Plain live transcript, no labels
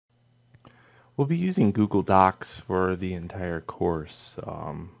We'll be using Google Docs for the entire course.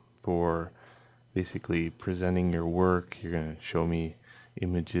 For basically presenting your work, you're going to show me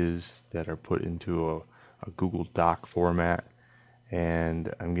images that are put into a Google Doc format,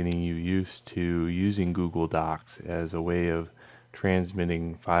 and I'm getting you used to using Google Docs as a way of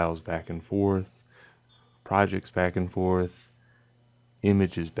transmitting files back and forth, projects back and forth,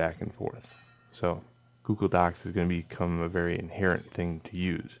 images back and forth. So Google Docs is going to become a very inherent thing to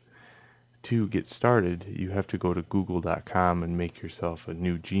use. To get started, you have to go to google.com and make yourself a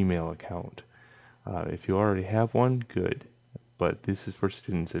new Gmail account. If you already have one, good. But this is for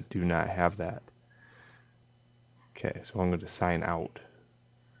students that do not have that. Okay, so I'm going to sign out.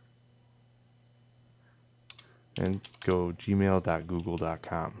 And go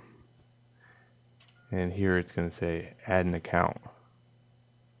gmail.google.com. And here it's going to say add an account.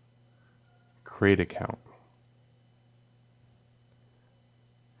 Create account.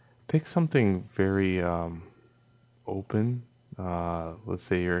 Pick something very open. Let's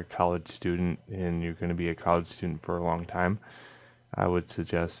say you're a college student and you're going to be a college student for a long time. I would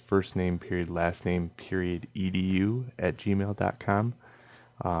suggest first name period last name period edu at gmail.com.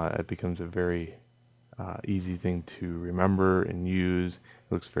 It becomes a very easy thing to remember and use.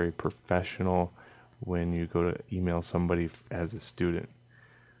 It looks very professional when you go to email somebody as a student.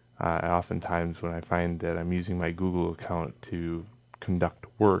 Oftentimes when I find that I'm using my Google account to conduct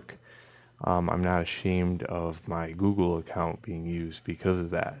work, I'm not ashamed of my Google account being used because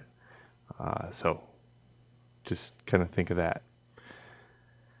of that. So just kind of think of that.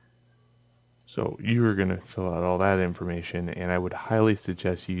 So you are going to fill out all that information, and I would highly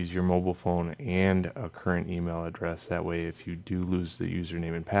suggest you use your mobile phone and a current email address. That way, if you do lose the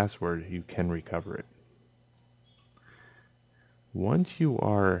username and password, you can recover it. Once you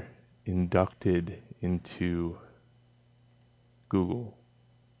are inducted into Google,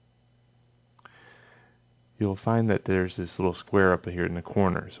 you'll find that there's this little square up here in the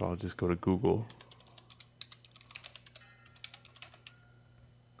corner. So I'll just go to Google.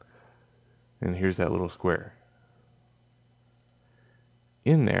 And here's that little square.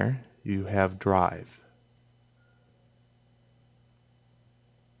 In there, you have Drive.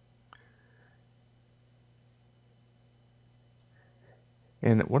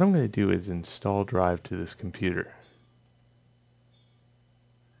 And what I'm going to do is install Drive to this computer.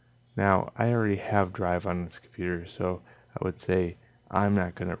 Now, I already have Drive on this computer, so I would say I'm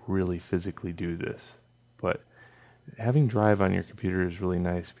not going to really physically do this. But having Drive on your computer is really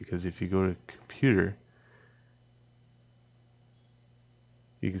nice, because if you go to Computer,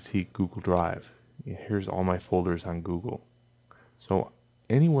 you can see Google Drive. Here's all my folders on Google. So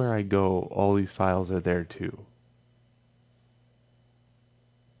anywhere I go, all these files are there too.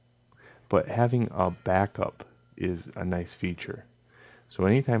 But having a backup is a nice feature. So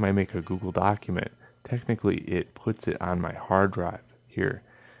anytime I make a Google document, technically it puts it on my hard drive here.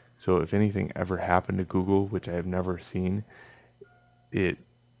 So if anything ever happened to Google, which I have never seen, it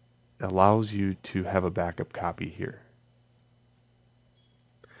allows you to have a backup copy here.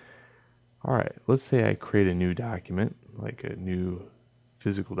 Alright, let's say I create a new document, like a new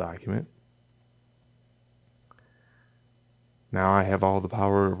physical document. Now I have all the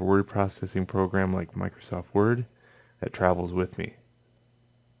power of a word processing program like Microsoft Word that travels with me.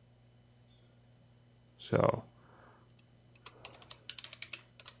 So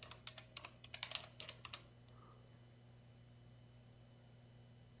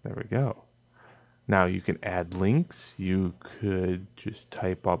there we go. Now you can add links. You could just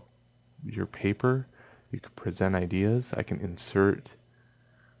type up your paper. You could present ideas. I can insert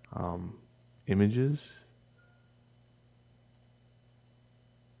images.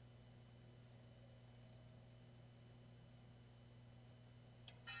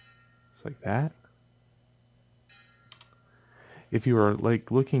 Just like that. If you are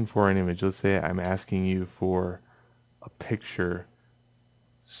like looking for an image, let's say I'm asking you for a picture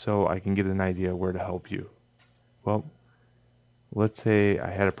so I can get an idea where to help you. Well, let's say I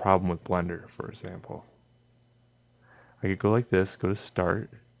had a problem with Blender, for example. I could go like this, go to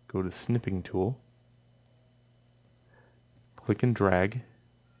Start, go to Snipping Tool, click and drag,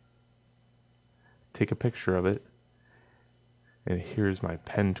 take a picture of it, and here's my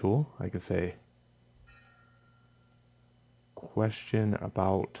pen tool. I can say, question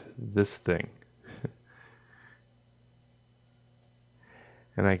about this thing.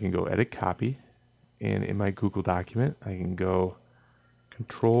 And I can go edit copy, and in my Google document I can go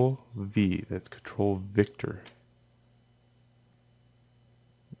Control V, that's Control Victor.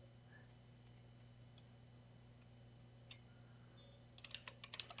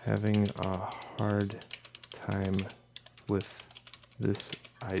 Having a hard time with this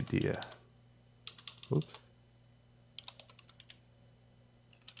idea. Oops.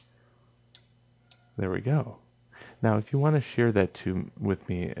 There we go. Now, if you want to share that with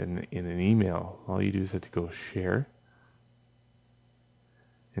me in an email, all you do is have to go share,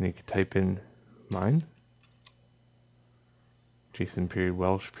 and you can type in mine,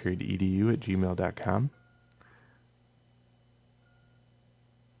 jason.welsh.edu@gmail.com.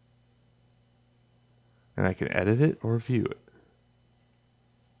 And I can edit it or view it.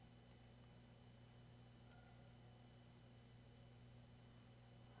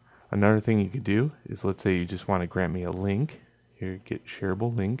 Another thing you could do is, let's say you just want to grant me a link. Here, get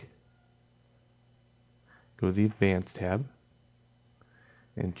shareable link. Go to the Advanced tab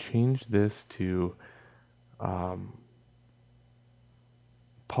and change this to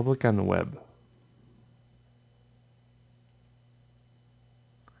public on the web.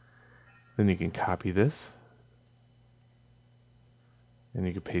 Then you can copy this and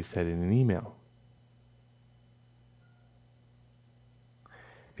you can paste that in an email.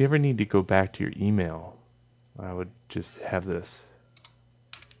 If you ever need to go back to your email, I would just have this.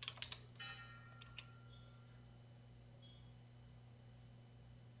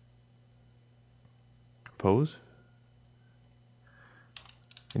 Compose.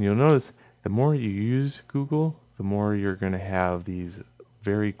 And you'll notice the more you use Google, the more you're going to have these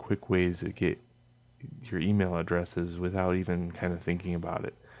very quick ways to get your email addresses without even kind of thinking about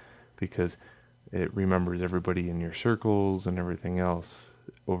it, because it remembers everybody in your circles and everything else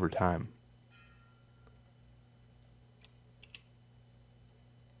over time.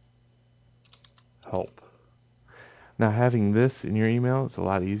 Help. Now, having this in your email is a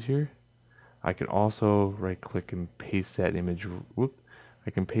lot easier. I can also right click and paste that image.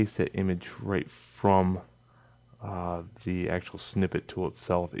 I can paste that image right from the actual snippet tool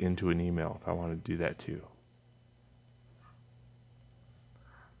itself into an email if I want to do that too.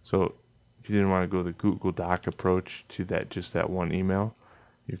 So if you didn't want to go the Google Doc approach to just that one email,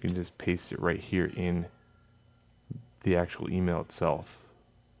 you can just paste it right here in the actual email itself.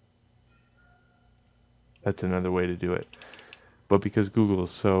 That's another way to do it. But because Google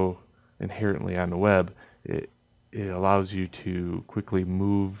is so inherently on the web, it allows you to quickly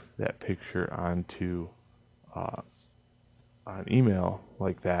move that picture onto an email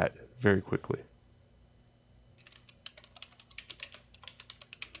like that very quickly.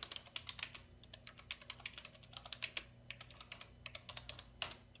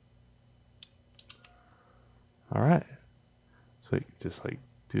 All right, so you just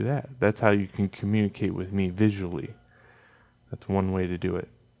do that. That's how you can communicate with me visually. That's one way to do it.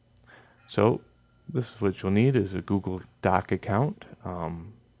 So this is what you'll need is a Google Doc account.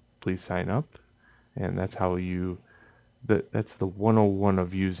 Please sign up, and that's how that's the 101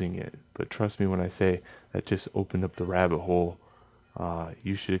 of using it. But trust me when I say that just opened up the rabbit hole.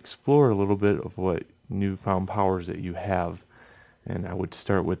 You should explore a little bit of what newfound powers that you have, and I would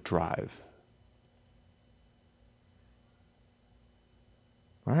start with Drive.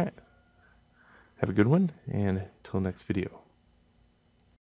 All right, have a good one, and till next video.